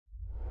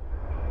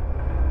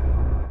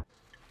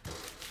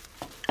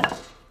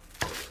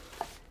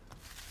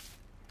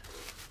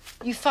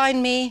you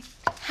find me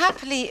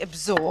happily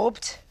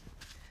absorbed,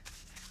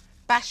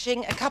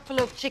 bashing a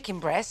couple of chicken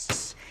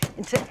breasts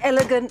into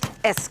elegant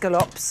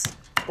escalopes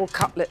or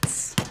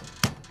cutlets.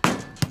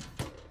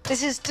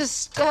 This is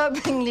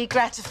disturbingly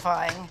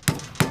gratifying.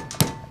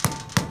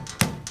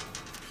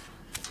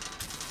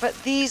 But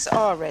these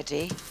are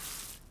ready.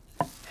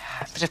 A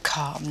bit of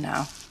calm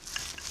now.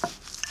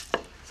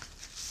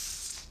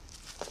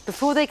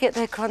 Before they get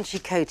their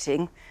crunchy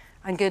coating,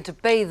 I'm going to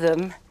bathe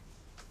them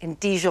in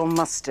Dijon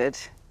mustard.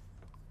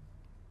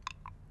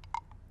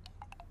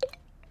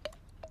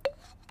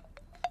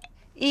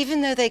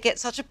 Even though they get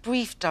such a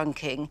brief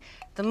dunking,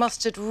 the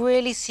mustard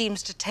really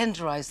seems to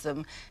tenderize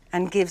them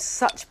and gives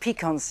such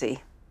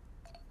piquancy.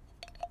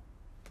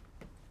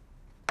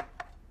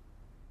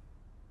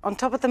 On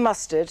top of the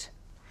mustard,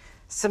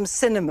 some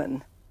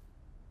cinnamon.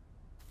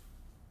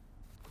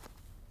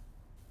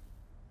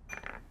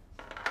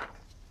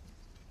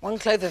 One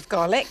clove of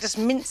garlic, just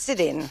mince it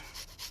in.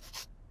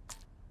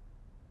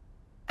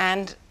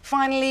 And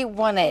finally,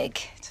 1 egg,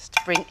 just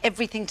to bring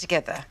everything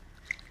together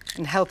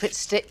and help it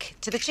stick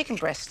to the chicken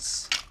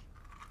breasts.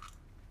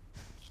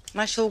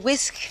 And I shall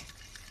whisk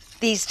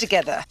these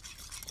together.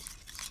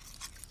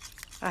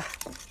 Ah,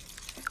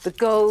 the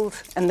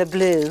gold and the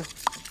blue.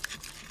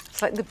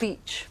 It's like the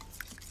beach.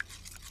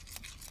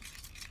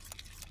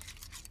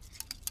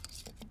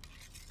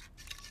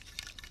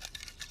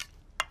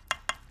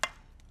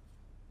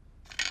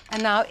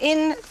 And now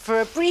in for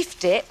a brief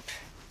dip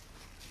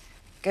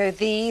go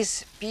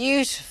these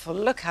beautiful,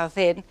 look how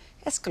thin,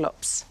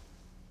 escalopes.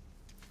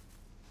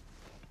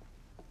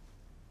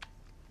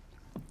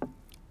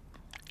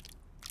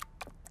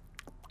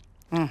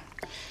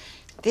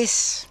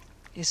 This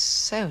is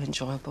so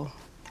enjoyable.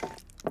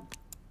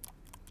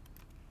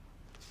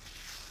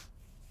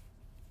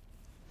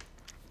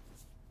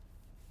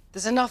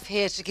 There's enough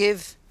here to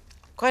give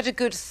quite a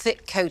good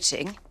thick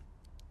coating.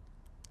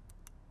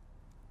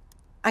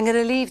 I'm going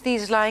to leave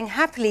these lying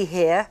happily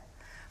here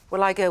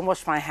while I go and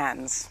wash my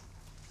hands.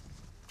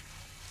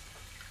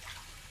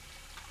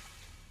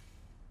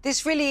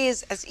 This really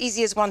is as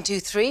easy as 1,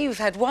 2, 3. We've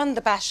had 1,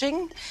 the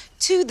bashing,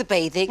 2, the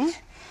bathing,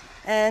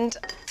 and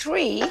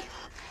 3,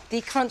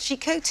 the crunchy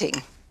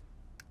coating.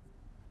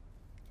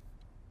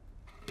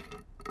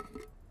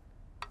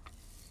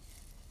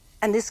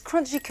 And this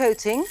crunchy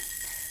coating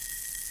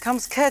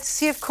comes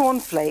courtesy of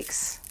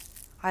cornflakes.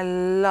 I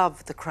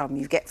love the crumb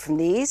you get from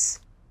these.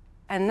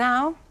 And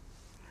now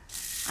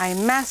I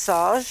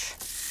massage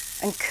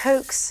and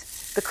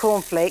coax the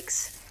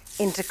cornflakes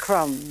into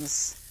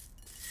crumbs.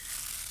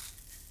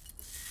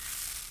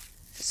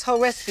 This whole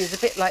recipe is a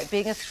bit like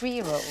being a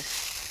 3-year-old,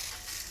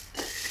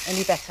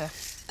 only better.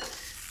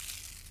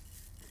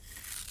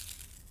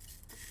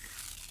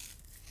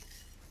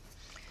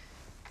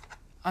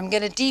 I'm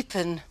going to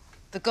deepen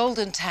the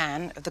golden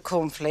tan of the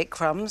cornflake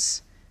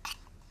crumbs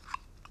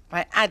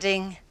by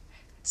adding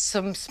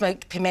some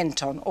smoked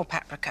pimenton or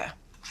paprika.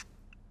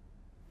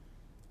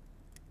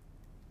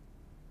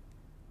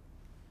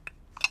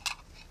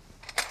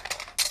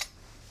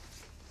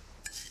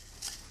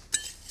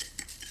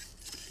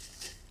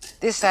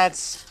 This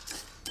adds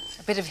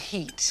a bit of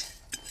heat,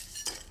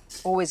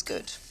 always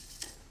good.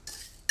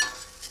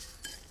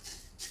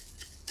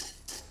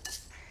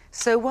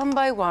 So 1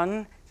 by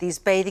 1, these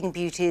bathing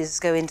beauties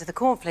go into the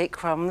cornflake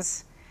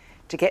crumbs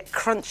to get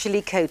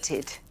crunchily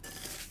coated.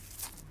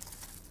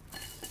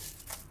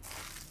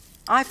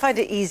 I find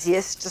it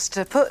easiest just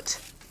to put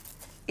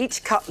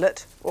each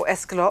cutlet or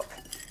escalope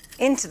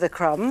into the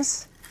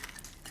crumbs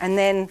and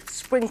then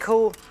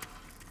sprinkle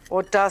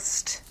or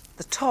dust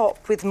the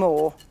top with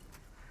more.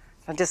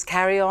 And just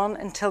carry on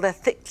until they're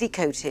thickly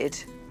coated.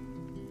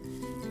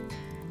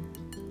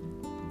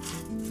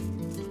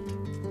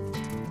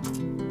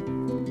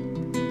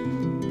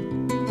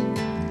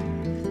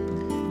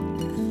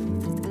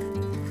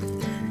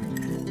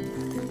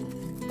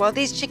 While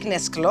these chicken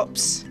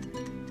escalopes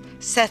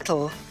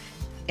settle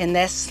in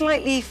their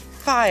slightly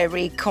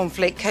fiery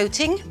cornflake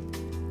coating,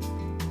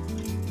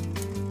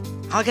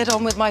 I'll get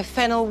on with my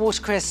fennel,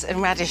 watercress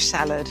and radish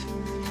salad.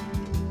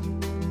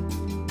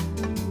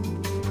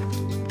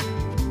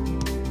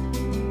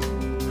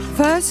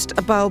 First,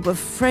 a bulb of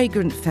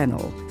fragrant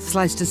fennel,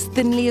 sliced as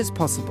thinly as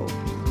possible.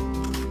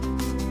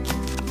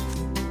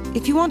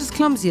 If you aren't as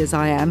clumsy as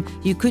I am,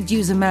 you could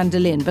use a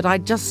mandolin, but I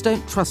just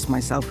don't trust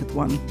myself with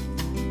one.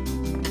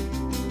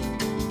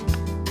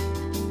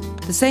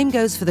 The same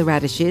goes for the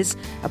radishes,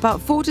 about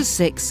 4 to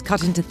 6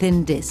 cut into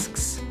thin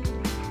discs.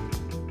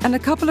 And a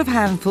couple of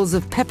handfuls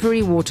of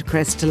peppery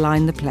watercress to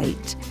line the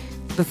plate,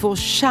 before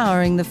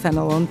showering the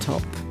fennel on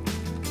top.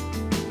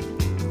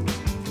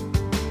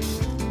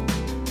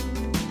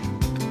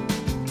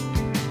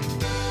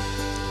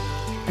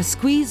 A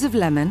squeeze of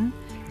lemon,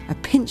 a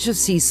pinch of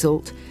sea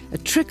salt, a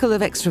trickle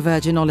of extra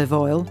virgin olive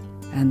oil,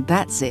 and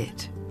that's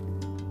it.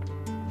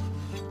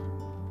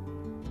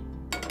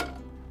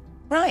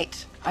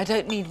 Right, I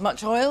don't need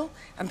much oil,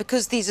 and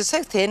because these are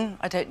so thin,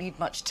 I don't need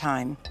much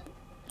time.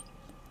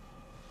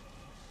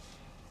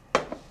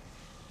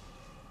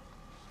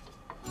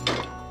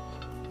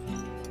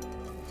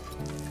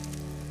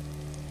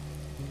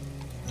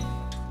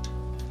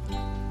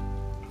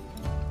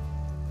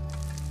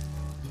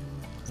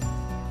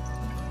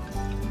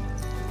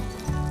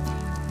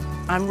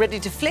 I'm ready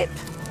to flip.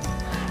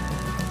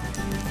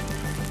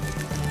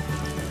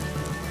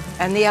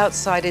 And the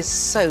outside is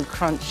so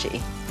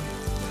crunchy.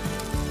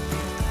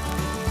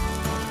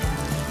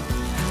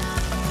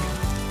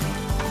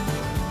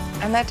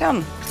 And they're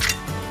done.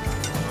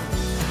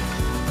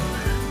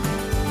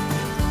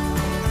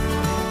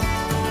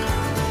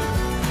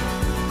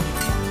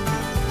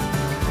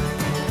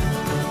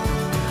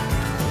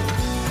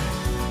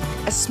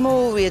 A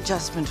small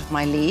readjustment of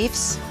my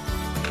leaves.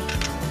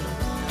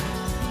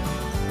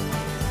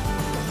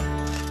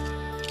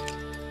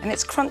 And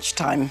it's crunch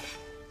time.